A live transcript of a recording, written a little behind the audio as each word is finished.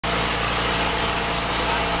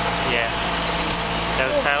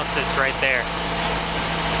Those houses right there.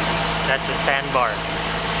 That's a sandbar.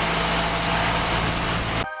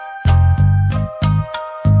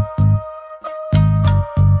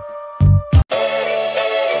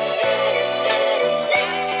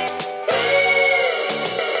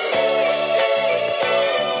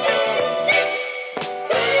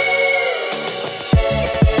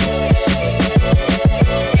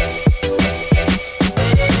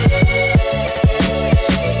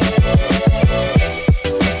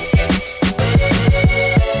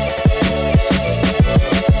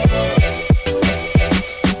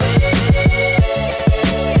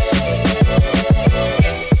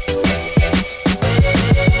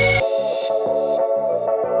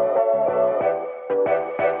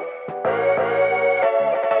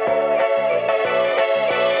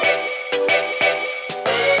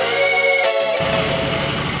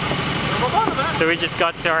 So we just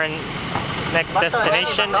got to our next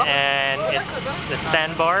destination, and it's the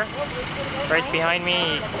sandbar. Right behind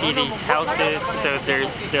me, you can see these houses. So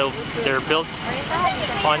they're built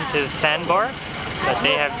onto the sandbar, but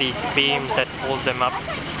they have these beams that hold them up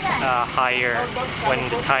higher when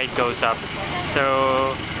the tide goes up.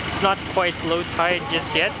 So it's not quite low tide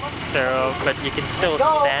just yet. So, but you can still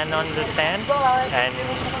stand on the sand, and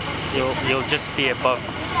you'll just be above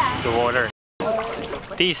the water.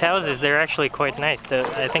 These houses, they're actually quite nice.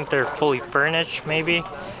 I think they're fully furnished, maybe.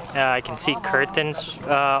 I can see curtains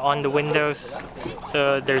on the windows.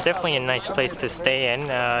 So they're definitely a nice place to stay in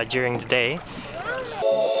during the day.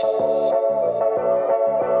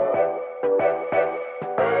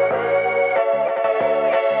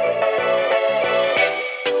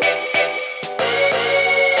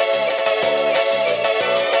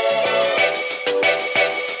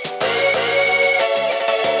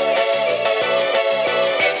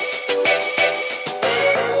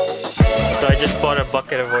 So I just bought a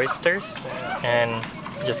bucket of oysters and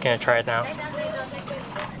I'm just gonna try it now.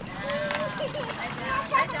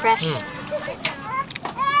 Fresh.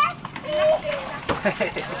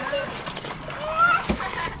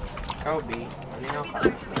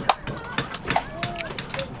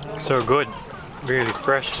 So good, really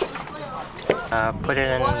fresh. Put it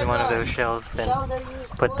in one of those shells, then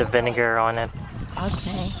put the vinegar on it.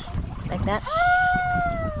 Okay, like that.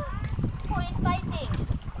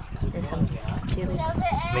 There's some chilies.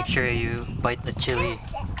 Make sure you bite the chili.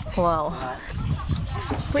 Wow.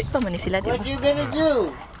 Wait pa man ni sila, di ba? What you gonna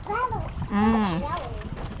do?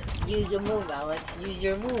 Use your move, Alex. Use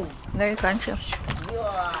your move. Very crunchy.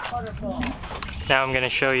 Wonderful. Now I'm gonna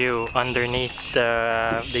show you underneath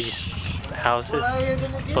these houses, What are you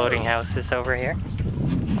gonna do? floating houses over here.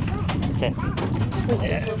 Okay.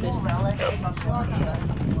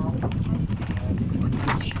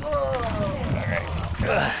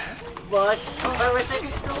 But Parasect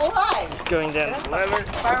is still alive. It's going down.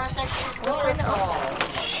 Parasect is wonderful.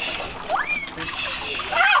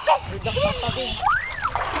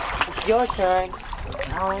 It's your turn.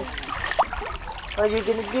 Alex. What are you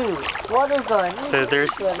gonna do? Water gun. So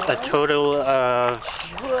there's a total of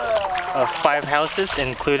 5 houses,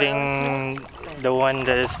 including the one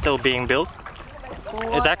that is still being built.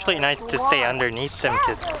 It's actually nice to stay underneath them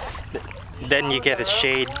because then you get a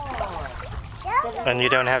shade and you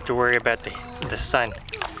don't have to worry about the sun.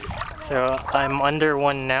 So I'm under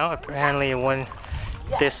one now. Apparently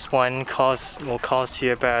this one will cost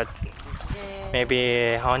you about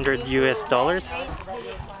maybe $100 US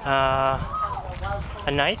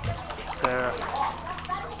a night. So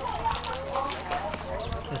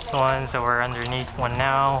this one, so we're underneath one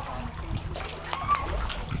now.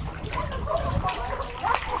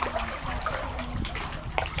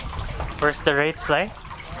 Where's the rates like?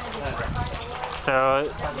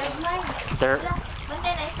 So the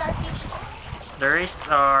rates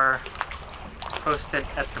are posted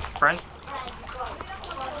at the front.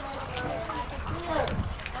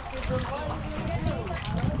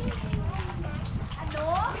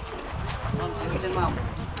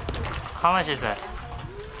 How much is that?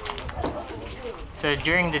 So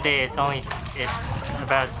during the day it's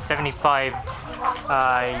about 75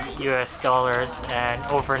 US dollars, and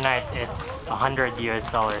overnight it's 100 US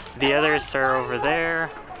dollars. The others are over there.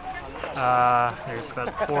 There's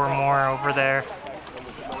about 4 more over there,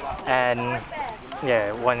 and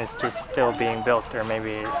yeah, one is just still being built, or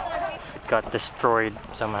maybe it got destroyed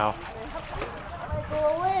somehow.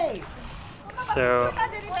 So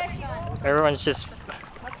everyone's just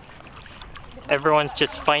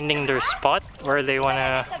finding their spot where they want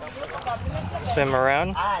to swim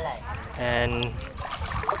around, and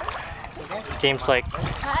it seems like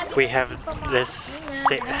we have this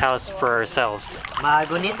house for ourselves.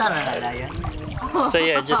 Magunita na nila yun. So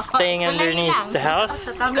yeah, just staying underneath the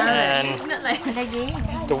house, and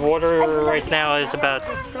the water right now is about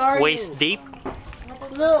waist deep.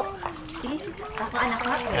 Look.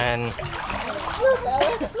 And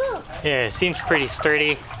yeah, it seems pretty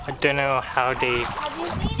sturdy. I don't know how they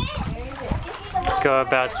go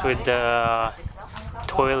about with the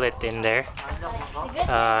toilet in there.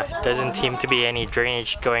 Doesn't seem to be any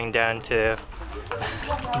drainage going down to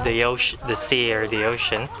the ocean, the sea or the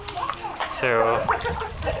ocean. So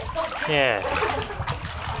yeah,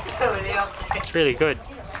 it's really good.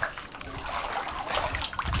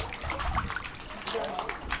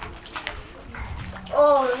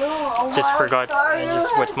 Just forgot, I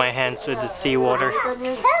just wet my hands with the seawater.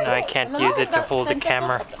 Now I can't use it to hold the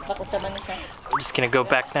camera. I'm just gonna go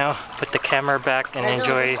back now, put the camera back and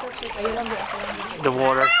enjoy the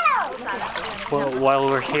water while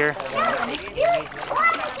we're here.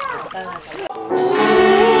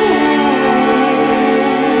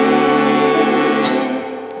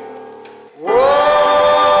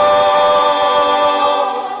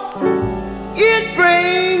 It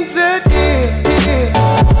brings a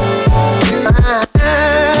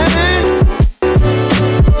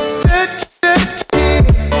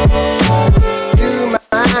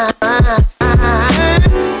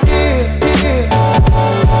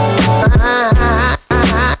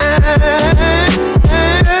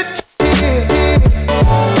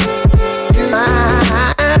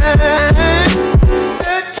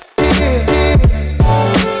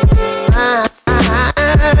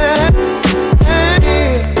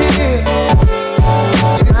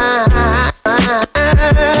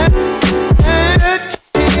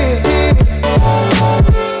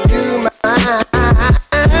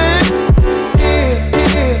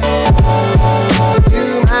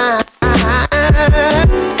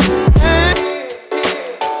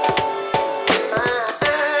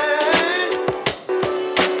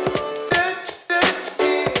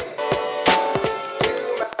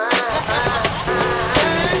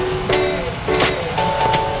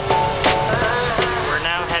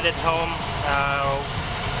home.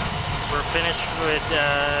 We're finished with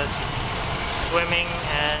swimming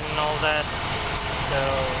and all that, so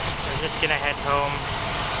we're just gonna head home,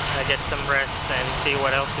 get some rest and see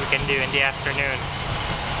what else we can do in the afternoon.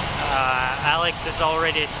 Alex is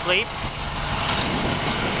already asleep.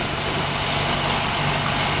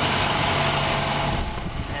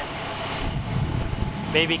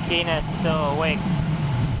 And baby Kina is still awake.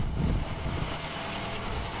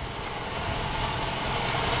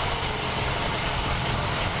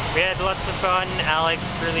 We had lots of fun. Alex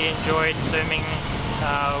really enjoyed swimming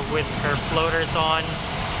with her floaters on.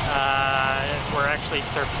 We're actually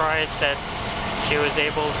surprised that she was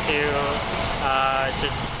able to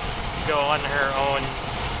just go on her own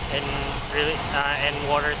in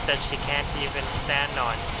waters that she can't even stand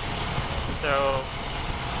on. So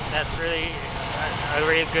that's really a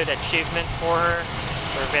really good achievement for her.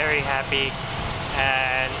 We're very happy,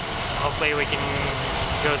 and hopefully we can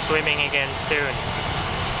go swimming again soon.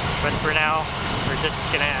 But for now, we're just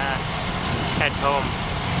gonna head home.